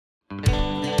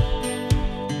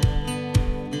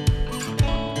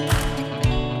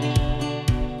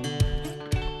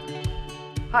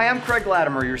Hi, I'm Craig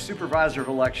Latimer, your Supervisor of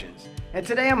Elections, and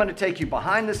today I'm going to take you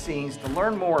behind the scenes to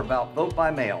learn more about vote by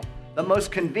mail, the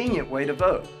most convenient way to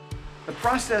vote. The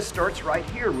process starts right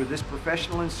here with this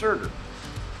professional inserter.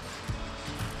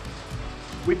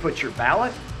 We put your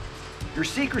ballot, your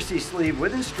secrecy sleeve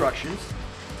with instructions,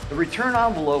 the return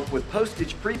envelope with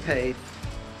postage prepaid,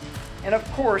 and of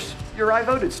course, your I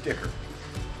voted sticker.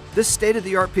 This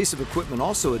state-of-the-art piece of equipment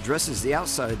also addresses the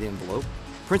outside of the envelope,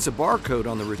 prints a barcode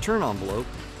on the return envelope,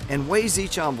 and weighs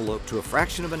each envelope to a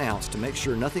fraction of an ounce to make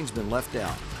sure nothing's been left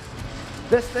out.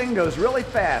 This thing goes really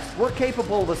fast. We're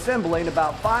capable of assembling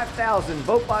about 5,000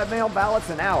 vote-by-mail ballots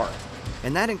an hour.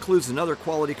 And that includes another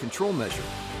quality control measure.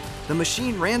 The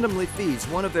machine randomly feeds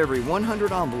one of every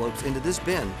 100 envelopes into this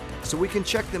bin so we can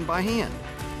check them by hand.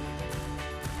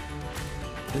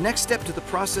 The next step to the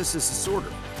process is the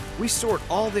sorter. We sort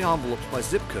all the envelopes by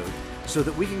zip code so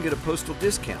that we can get a postal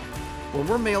discount. When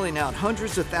we're mailing out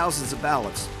hundreds of thousands of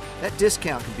ballots, that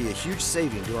discount can be a huge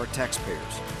saving to our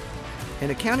taxpayers.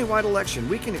 In a countywide election,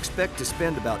 we can expect to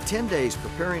spend about 10 days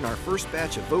preparing our first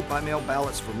batch of vote-by-mail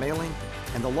ballots for mailing,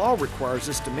 and the law requires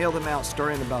us to mail them out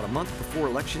starting about a month before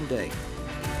Election Day.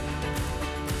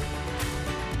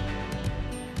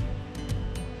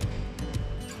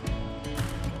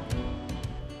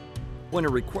 When a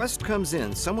request comes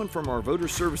in, someone from our voter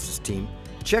services team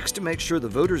checks to make sure the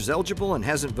voter's eligible and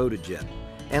hasn't voted yet,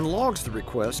 and logs the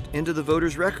request into the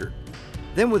voter's record.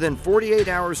 Then within 48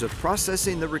 hours of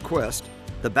processing the request,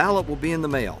 the ballot will be in the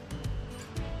mail.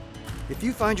 If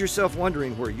you find yourself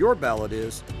wondering where your ballot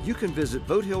is, you can visit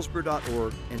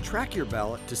votehillsborough.org and track your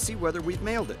ballot to see whether we've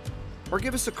mailed it. Or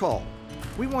give us a call.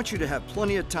 We want you to have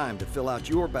plenty of time to fill out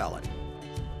your ballot.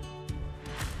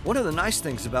 One of the nice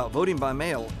things about voting by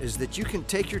mail is that you can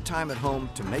take your time at home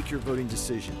to make your voting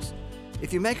decisions.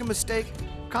 If you make a mistake,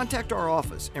 contact our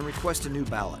office and request a new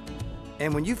ballot.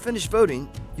 And when you finish voting,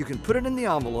 you can put it in the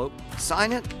envelope,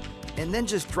 sign it, and then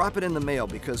just drop it in the mail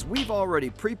because we've already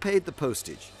prepaid the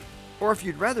postage. Or if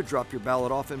you'd rather drop your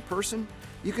ballot off in person,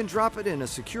 you can drop it in a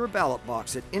secure ballot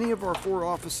box at any of our 4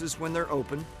 offices when they're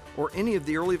open or any of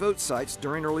the early vote sites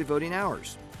during early voting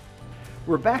hours.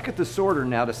 We're back at the sorter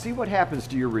now to see what happens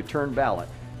to your return ballot.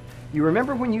 You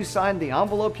remember when you signed the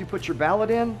envelope you put your ballot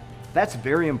in? That's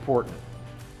very important.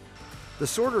 The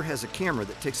sorter has a camera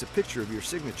that takes a picture of your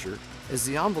signature as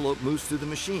the envelope moves through the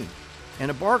machine,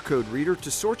 and a barcode reader to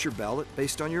sort your ballot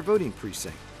based on your voting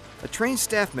precinct. A trained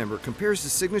staff member compares the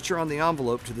signature on the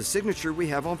envelope to the signature we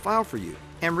have on file for you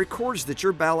and records that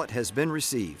your ballot has been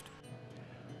received.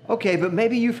 Okay, but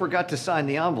maybe you forgot to sign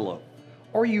the envelope,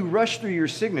 or you rushed through your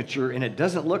signature and it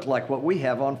doesn't look like what we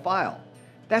have on file.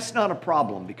 That's not a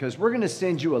problem because we're going to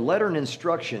send you a letter and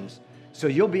instructions so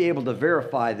you'll be able to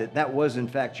verify that that was in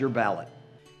fact your ballot.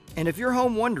 And if you're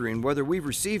home wondering whether we've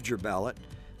received your ballot,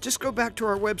 just go back to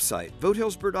our website,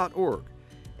 votehillsborough.org,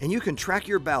 and you can track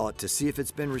your ballot to see if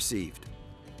it's been received.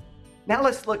 Now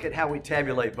let's look at how we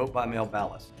tabulate vote-by-mail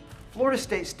ballots. Florida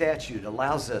state statute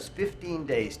allows us 15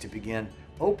 days to begin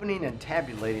opening and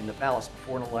tabulating the ballots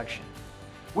before an election.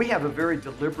 We have a very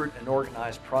deliberate and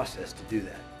organized process to do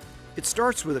that. It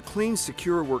starts with a clean,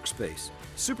 secure workspace,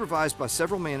 supervised by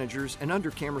several managers and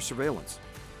under camera surveillance.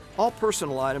 All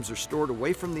personal items are stored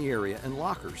away from the area in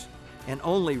lockers, and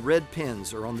only red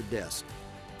pens are on the desk.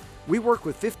 We work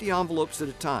with 50 envelopes at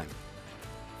a time.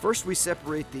 First, we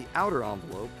separate the outer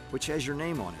envelope, which has your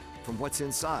name on it, from what's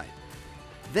inside.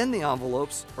 Then the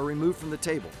envelopes are removed from the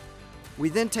table. We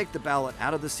then take the ballot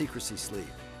out of the secrecy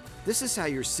sleeve. This is how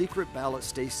your secret ballot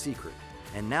stays secret,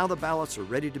 and now the ballots are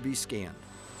ready to be scanned.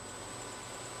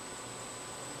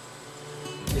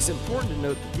 It's important to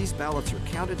note that these ballots are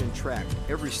counted and tracked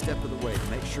every step of the way to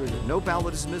make sure that no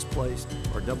ballot is misplaced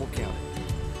or double counted.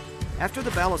 After the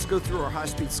ballots go through our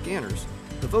high-speed scanners,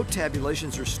 the vote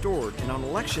tabulations are stored, and on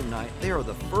election night, they are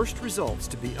the first results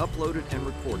to be uploaded and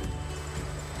reported.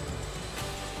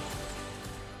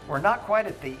 We're not quite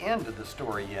at the end of the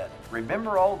story yet.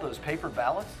 Remember all those paper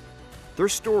ballots? They're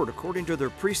stored according to their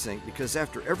precinct because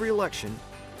after every election,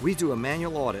 we do a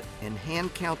manual audit and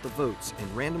hand count the votes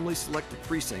in randomly selected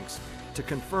precincts to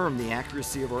confirm the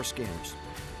accuracy of our scanners.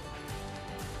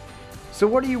 So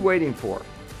what are you waiting for?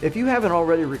 If you haven't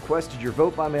already requested your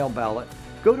vote-by-mail ballot,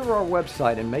 go to our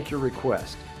website and make your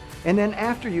request. And then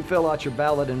after you fill out your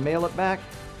ballot and mail it back,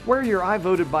 wear your I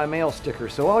voted by mail sticker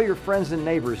so all your friends and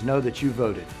neighbors know that you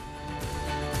voted.